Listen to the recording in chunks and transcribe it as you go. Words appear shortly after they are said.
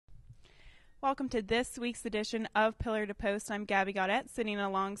Welcome to this week's edition of Pillar to Post. I'm Gabby Gaudette, sitting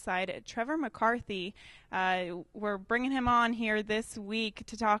alongside Trevor McCarthy. We're bringing him on here this week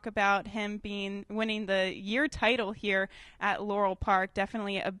to talk about him winning the year title here at Laurel Park.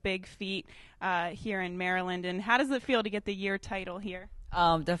 Definitely a big feat here in Maryland. And how does it feel to get the year title here?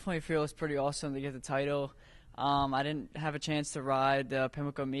 Definitely feels pretty awesome to get the title. I didn't have a chance to ride the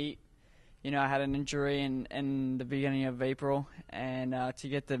Pimlico meet. I had an injury in the beginning of April, and to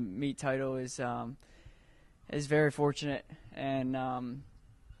get the meet title is very fortunate. And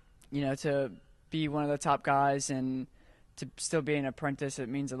to be one of the top guys and to still be an apprentice, it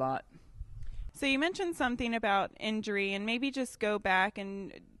means a lot. So you mentioned something about injury, and maybe just go back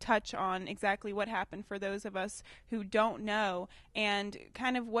and touch on exactly what happened for those of us who don't know, and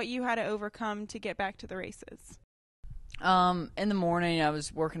kind of what you had to overcome to get back to the races. In the morning, I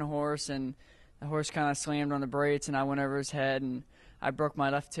was working a horse, and the horse kind of slammed on the brakes, and I went over his head, and I broke my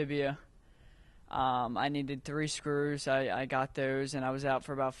left tibia. I needed 3 screws. I got those, and I was out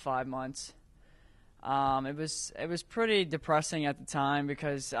for about 5 months. It was pretty depressing at the time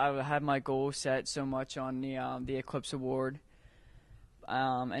because I had my goal set so much on the Eclipse Award,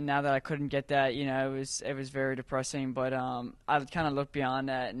 and now that I couldn't get that, it was very depressing. But I kind of looked beyond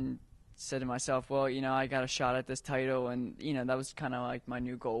that and said to myself, well, I got a shot at this title, and that was kind of like my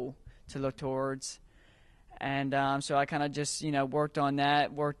new goal to look towards. And so I kind of just worked on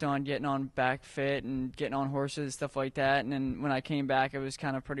that, worked on getting on back fit and getting on horses and stuff like that. And then when I came back, it was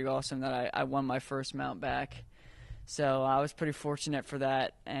kind of pretty awesome that I won my first mount back. So I was pretty fortunate for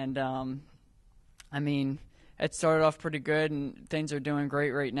that. And it started off pretty good, and things are doing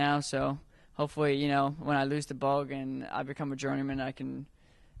great right now. So hopefully, when I lose the bug and I become a journeyman, I can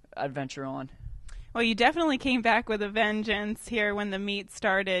adventure on. Well, you definitely came back with a vengeance here when the meet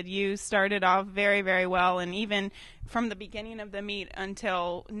started. You started off very, very well, and even from the beginning of the meet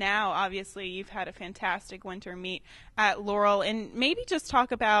until now, obviously, you've had a fantastic winter meet at Laurel. And maybe just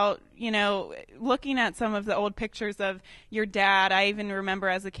talk about, looking at some of the old pictures of your dad. I even remember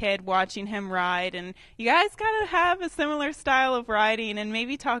as a kid watching him ride, and you guys kind of have a similar style of riding, and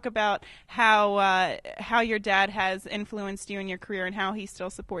maybe talk about how your dad has influenced you in your career and how he still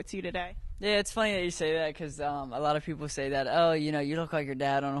supports you today. Yeah, it's funny that you say that because a lot of people say that, oh, you look like your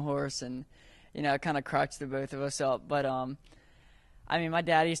dad on a horse, and, it kind of cracks the both of us up. But, my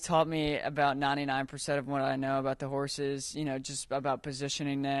daddy's taught me about 99% of what I know about the horses, just about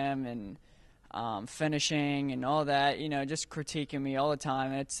positioning them and finishing and all that, just critiquing me all the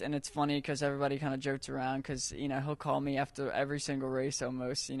time. And it's funny because everybody kind of jokes around because, he'll call me after every single race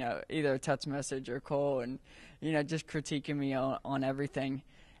almost, either a text message or call and, just critiquing me on everything.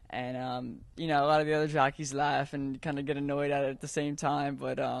 And, a lot of the other jockeys laugh and kind of get annoyed at it at the same time.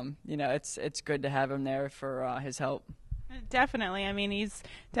 But, it's good to have him there for his help. Definitely. He's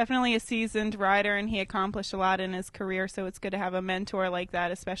definitely a seasoned rider, and he accomplished a lot in his career, so it's good to have a mentor like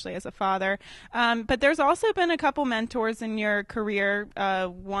that, especially as a father. But there's also been a couple mentors in your career.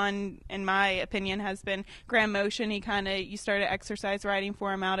 One, in my opinion, has been Graham Motion. You started exercise riding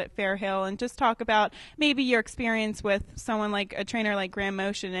for him out at Fair Hill, and just talk about maybe your experience with someone like a trainer like Graham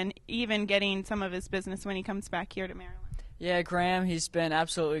Motion, and even getting some of his business when he comes back here to Maryland. Yeah, Graham, he's been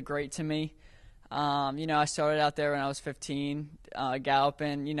absolutely great to me. I started out there when I was 15,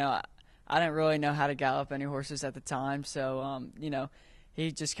 galloping. I didn't really know how to gallop any horses at the time. So,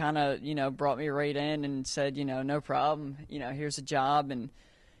 he just kind of, brought me right in and said, no problem. Here's a job. And,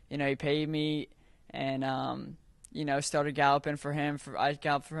 he paid me and, started galloping for him. I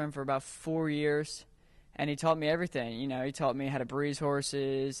galloped for him for about 4 years. And he taught me everything. He taught me how to breeze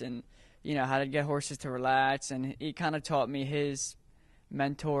horses and, how to get horses to relax. And he kind of taught me his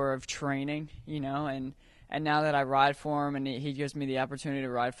mentor of training, and now that I ride for him and he gives me the opportunity to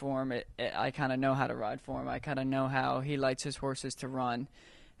ride for him, I kind of know how to ride for him. I kind of know how he likes his horses to run,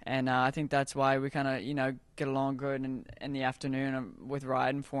 and I think that's why we kind of get along good in the afternoon with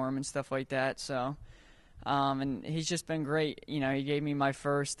riding for him and stuff like that. So and he's just been great. He gave me my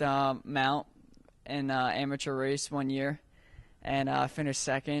first mount in amateur race one year, and I finished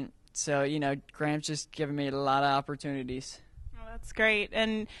second. So Graham's just given me a lot of opportunities. That's great.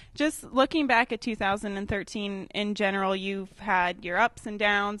 And just looking back at 2013 in general, you've had your ups and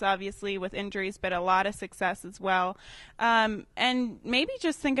downs, obviously, with injuries, but a lot of success as well. And maybe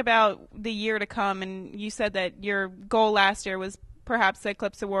just think about the year to come. And you said that your goal last year was perhaps the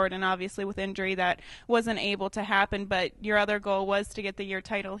Eclipse Award, and obviously with injury that wasn't able to happen, but your other goal was to get the year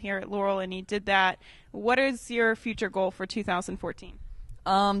title here at Laurel, and you did that. What is your future goal for 2014?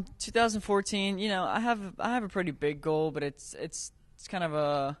 2014, I have a pretty big goal, but it's kind of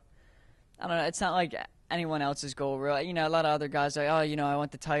I don't know, it's not like anyone else's goal, really. You know, a lot of other guys are like, oh, you know, I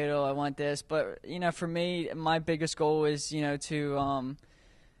want the title, I want this. But, you know, for me, my biggest goal is, you know, to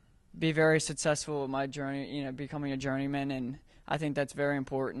be very successful with my journey, you know, becoming a journeyman. And I think that's very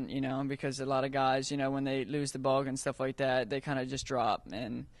important, you know, because a lot of guys, you know, when they lose the bug and stuff like that, they kind of just drop.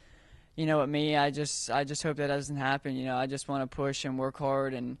 And, you know, with me, I just hope that doesn't happen. You know, I just want to push and work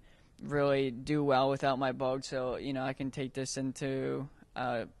hard and really do well without my bug, so, you know, I can take this into,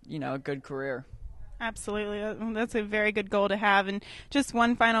 you know, a good career. Absolutely. That's a very good goal to have. And just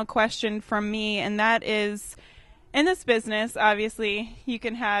one final question from me, and that is, in this business, obviously, you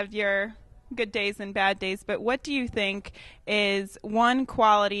can have your good days and bad days, but what do you think is one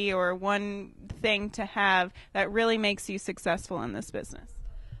quality or one thing to have that really makes you successful in this business?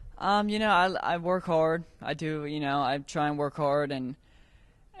 You know, I work hard. I do, you know, I try and work hard, and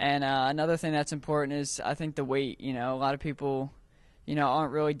another thing that's important is, I think, the weight. You know, a lot of people, you know,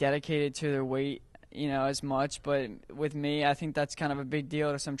 aren't really dedicated to their weight, you know, as much. But with me, I think that's kind of a big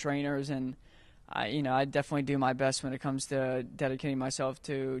deal to some trainers. And, you know, I definitely do my best when it comes to dedicating myself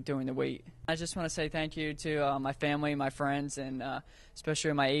to doing the weight. I just want to say thank you to my family, my friends, and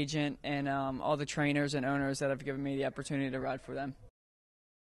especially my agent and all the trainers and owners that have given me the opportunity to ride for them.